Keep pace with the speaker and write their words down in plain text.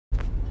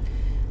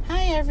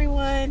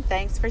everyone,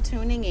 thanks for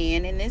tuning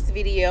in. In this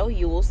video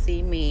you will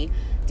see me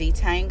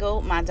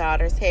detangle my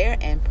daughter's hair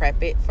and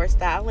prep it for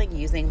styling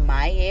using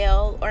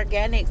Mielle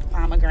Organics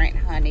Pomegranate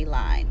Honey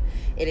line.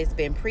 It has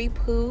been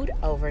pre-pooed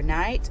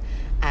overnight.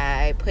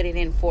 I put it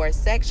in 4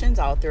 sections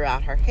all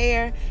throughout her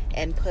hair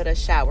and put a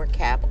shower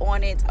cap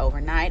on it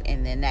overnight,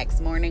 and then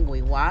next morning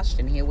we washed,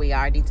 and here we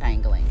are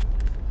detangling.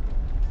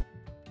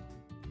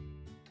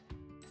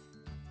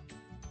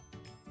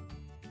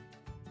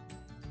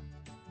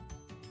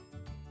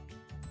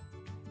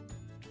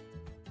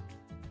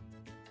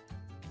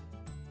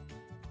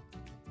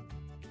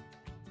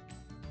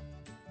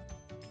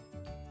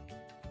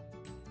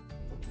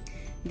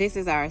 This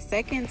is our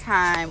second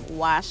time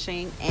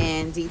washing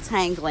and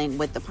detangling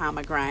with the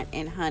Pomegranate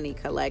and Honey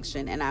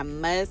collection, and I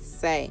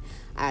must say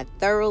I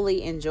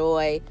thoroughly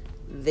enjoy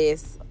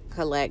this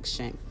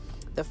collection.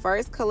 The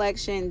first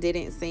collection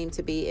didn't seem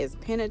to be as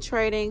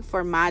penetrating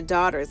for my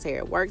daughter's hair.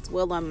 It works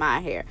well on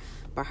my hair,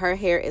 but her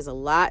hair is a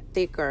lot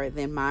thicker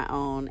than my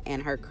own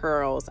and her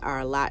curls are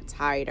a lot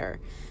tighter,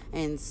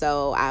 and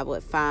so I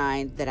would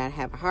find that I'd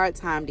have a hard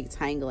time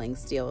detangling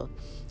still.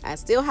 I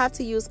still have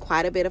to use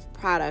quite a bit of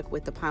product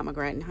with the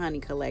Pomegranate and Honey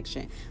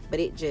collection, but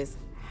it just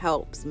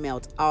helps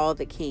melt all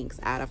the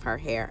kinks out of her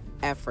hair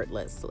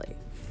effortlessly.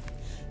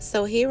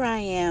 So here I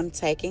am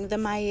taking the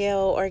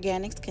Mielle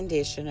Organics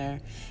conditioner.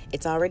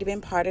 It's already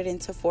been parted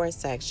into 4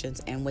 sections,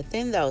 and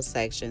within those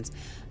sections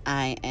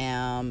I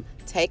am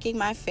taking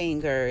my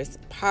fingers,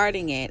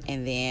 parting it,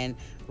 and then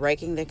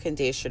raking the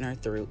conditioner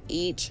through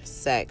each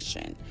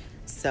section.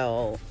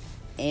 So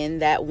in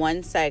that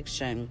one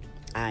section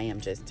I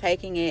am just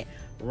taking it,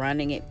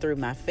 running it through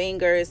my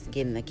fingers,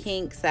 getting the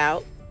kinks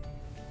out.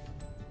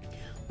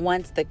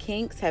 Once the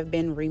kinks have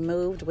been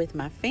removed with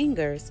my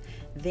fingers,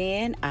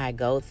 then I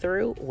go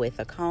through with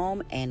a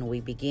comb and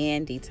we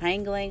begin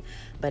detangling.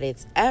 But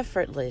it's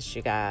effortless,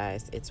 you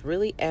guys. It's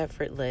really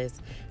effortless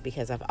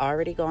because I've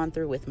already gone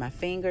through with my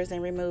fingers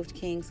and removed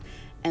kinks,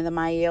 and the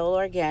Mielle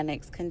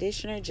Organics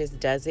conditioner just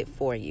does it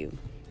for you.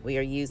 We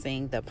are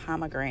using the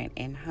Pomegranate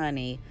and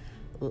Honey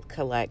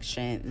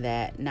collection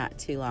that not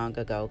too long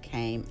ago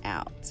came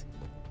out.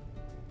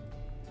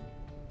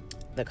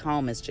 The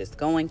comb is just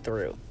going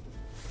through.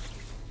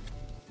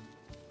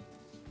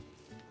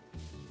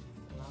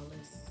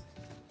 Flawless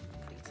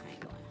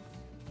detangling.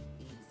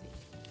 Easy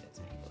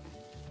detangling.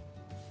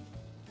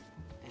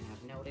 And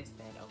I've noticed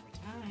that over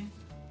time,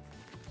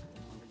 I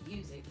want to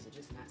use it because it's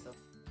just not so.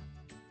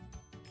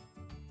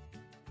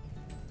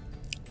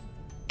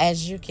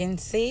 As you can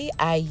see,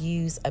 I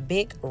use a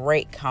big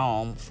rake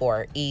comb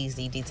for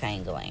easy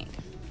detangling.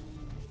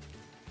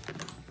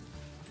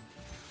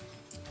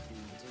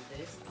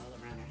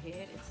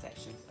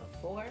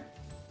 Of 4.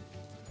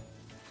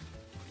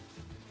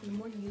 The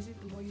more you use it,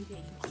 the more you get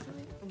used to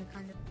it. And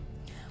kind of.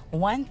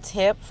 One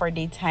tip for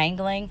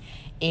detangling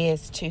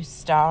is to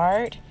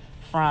start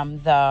from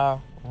the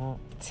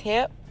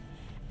tip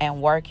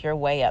and work your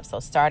way up. So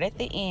start at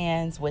the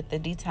ends with the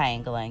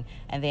detangling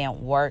and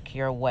then work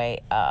your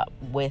way up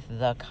with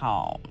the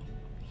comb.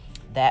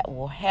 That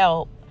will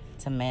help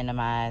to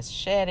minimize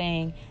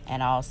shedding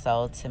and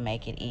also to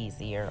make it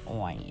easier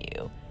on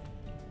you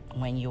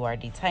when you are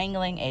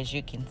detangling. As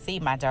you can see,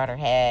 my daughter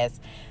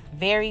has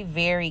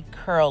very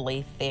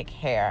curly, thick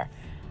hair.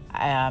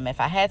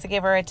 If I had to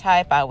give her a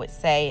type, I would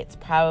say it's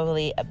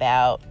probably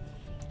about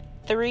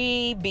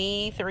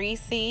 3B,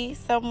 3C,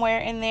 somewhere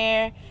in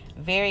there.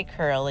 Very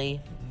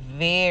curly,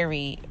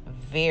 very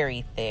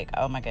thick.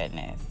 Oh my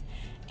goodness.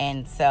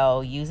 And so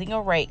using a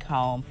rake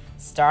comb,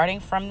 starting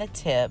from the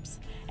tips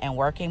and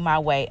working my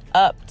way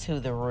up to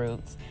the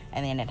roots,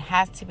 and then it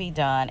has to be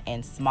done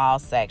in small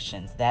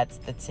sections. That's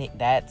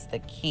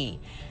the key.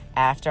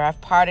 After I've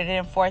parted it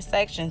in 4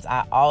 sections,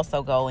 I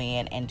also go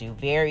in and do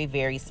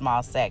very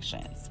small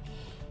sections.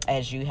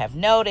 As you have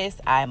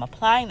noticed, I am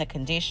applying the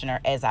conditioner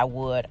as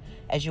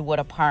you would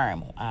a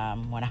perm.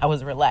 When I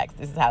was relaxed,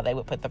 this is how they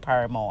would put the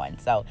perm on.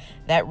 So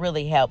that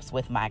really helps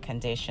with my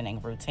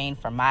conditioning routine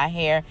for my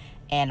hair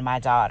and my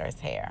daughter's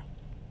hair.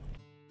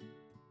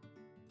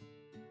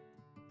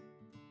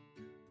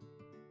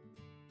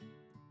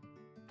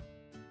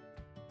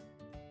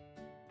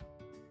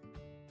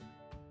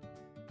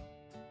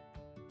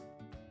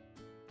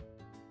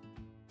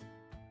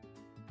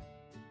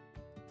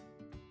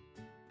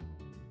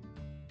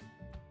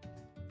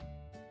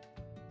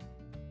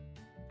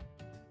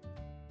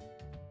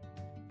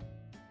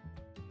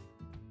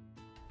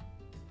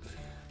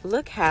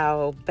 Look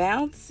how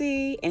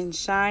bouncy and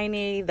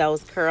shiny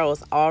those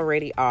curls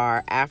already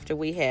are after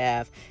we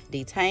have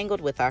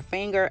detangled with our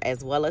finger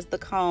as well as the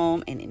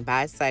comb and in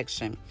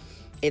bisection.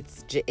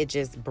 It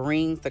just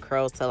brings the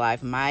curls to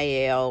life.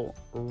 Mielle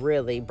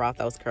really brought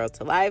those curls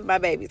to life. My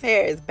baby's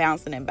hair is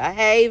bouncing and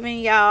behaving,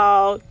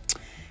 y'all.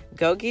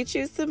 Go get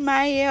you some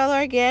Mielle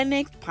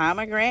Organics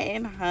Pomegranate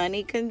and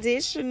Honey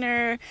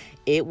conditioner.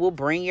 It will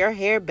bring your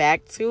hair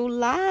back to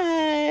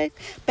life.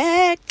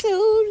 Back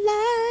to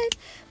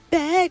life.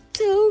 Back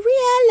to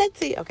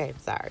reality. Okay,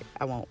 sorry.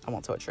 I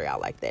won't torture y'all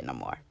like that no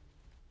more.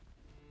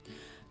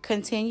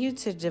 Continue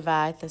to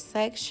divide the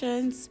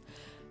sections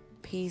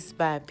piece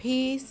by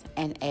piece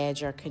and add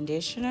your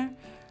conditioner.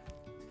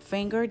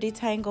 Finger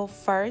detangle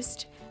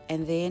first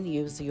and then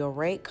use your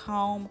rake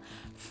comb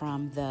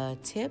from the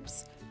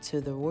tips to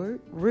the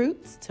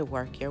roots to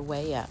work your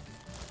way up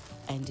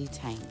and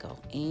detangle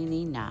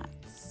any knots.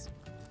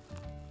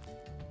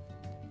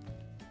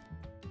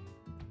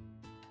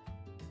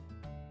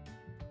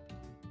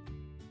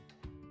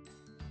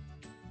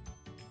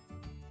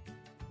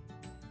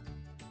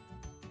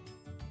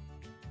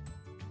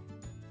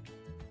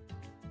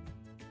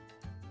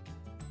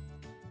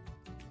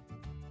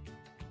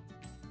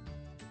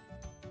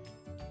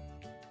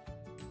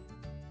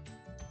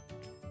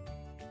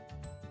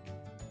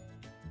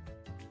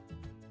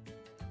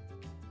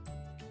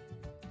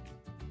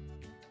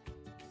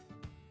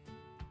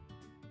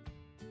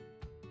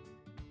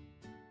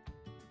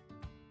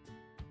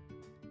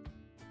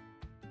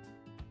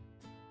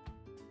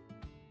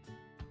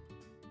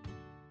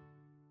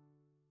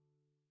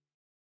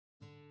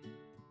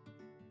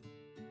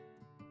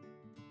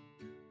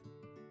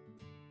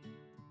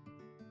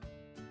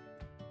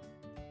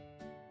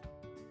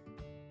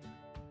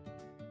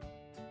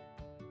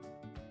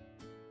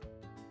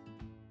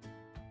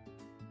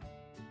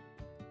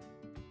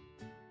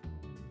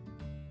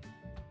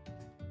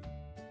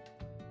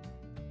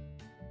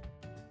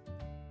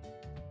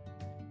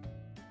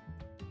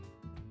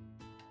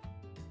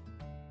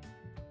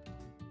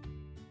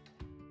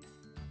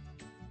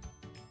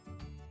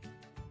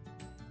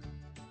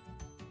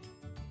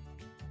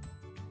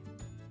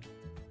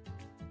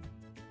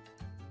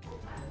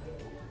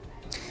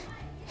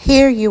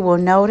 Here you will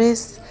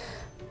notice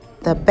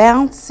the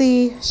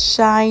bouncy,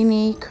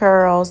 shiny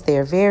curls.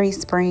 They're very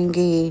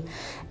springy.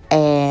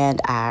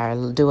 And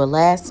I'll do a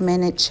last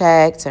minute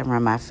check to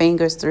run my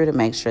fingers through to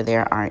make sure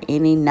there aren't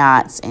any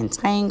knots and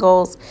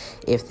tangles.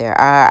 If there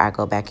are, I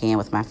go back in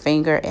with my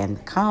finger and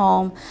the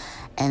comb.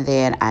 And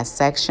then I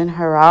section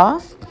her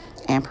off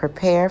and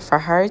prepare for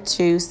her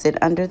to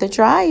sit under the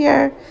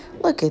dryer.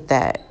 Look at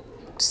that.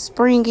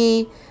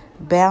 Springy,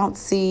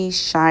 bouncy,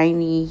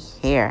 shiny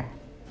hair.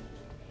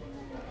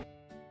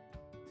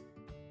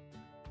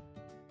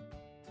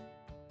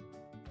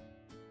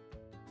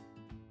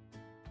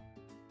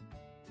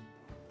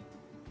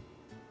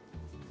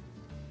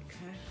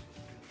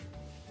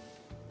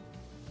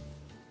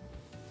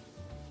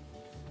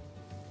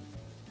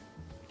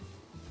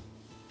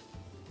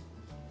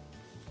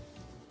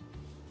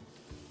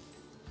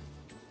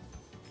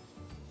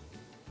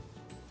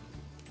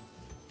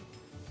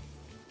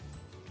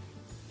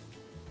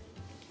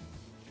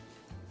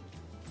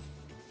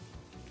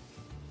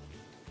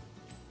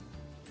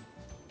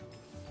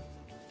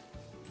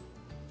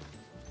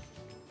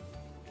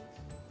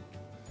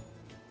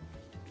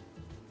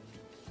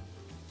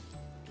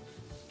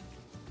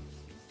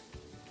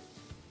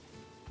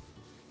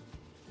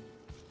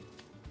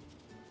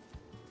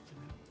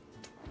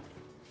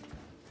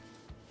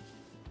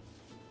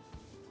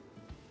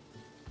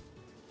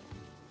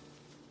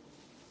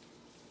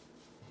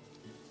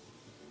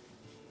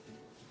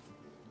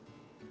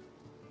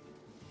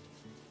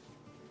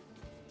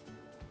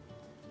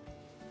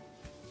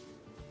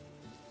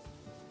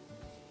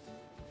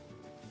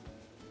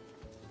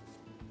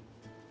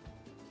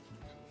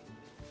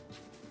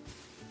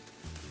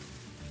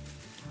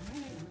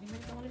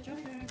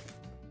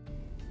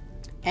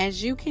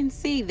 As you can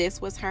see,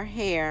 this was her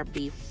hair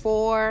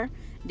before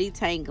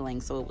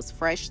detangling. So it was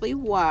freshly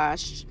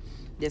washed.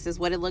 This is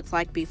what it looks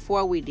like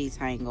before we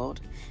detangled.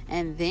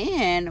 And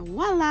then,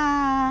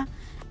 voila!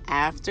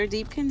 After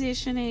deep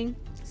conditioning,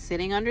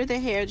 sitting under the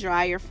hair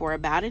dryer for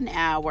about an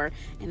hour.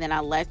 And then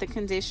I let the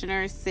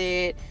conditioner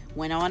sit,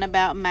 went on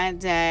about my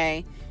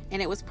day.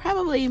 And it was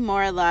probably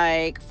more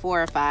like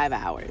 4 or 5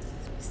 hours.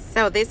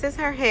 So this is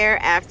her hair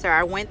after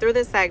I went through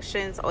the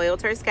sections,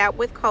 oiled her scalp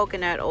with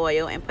coconut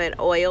oil and put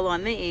oil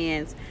on the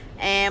ends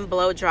and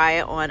blow dry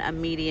it on a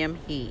medium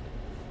heat.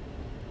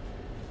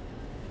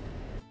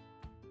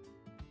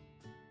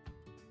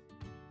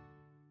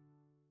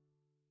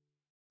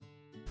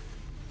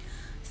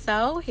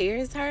 So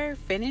here's her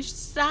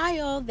finished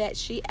style that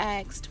she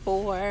asked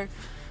for.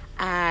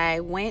 I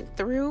went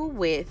through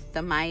with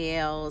the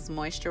Mielle's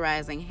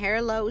Moisturizing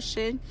Hair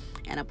Lotion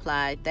and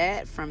applied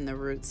that from the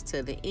roots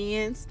to the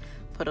ends.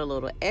 Put a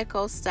little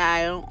echo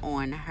style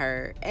on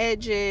her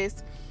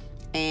edges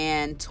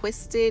and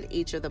twisted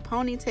each of the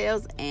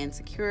ponytails and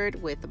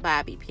secured with a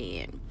bobby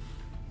pin.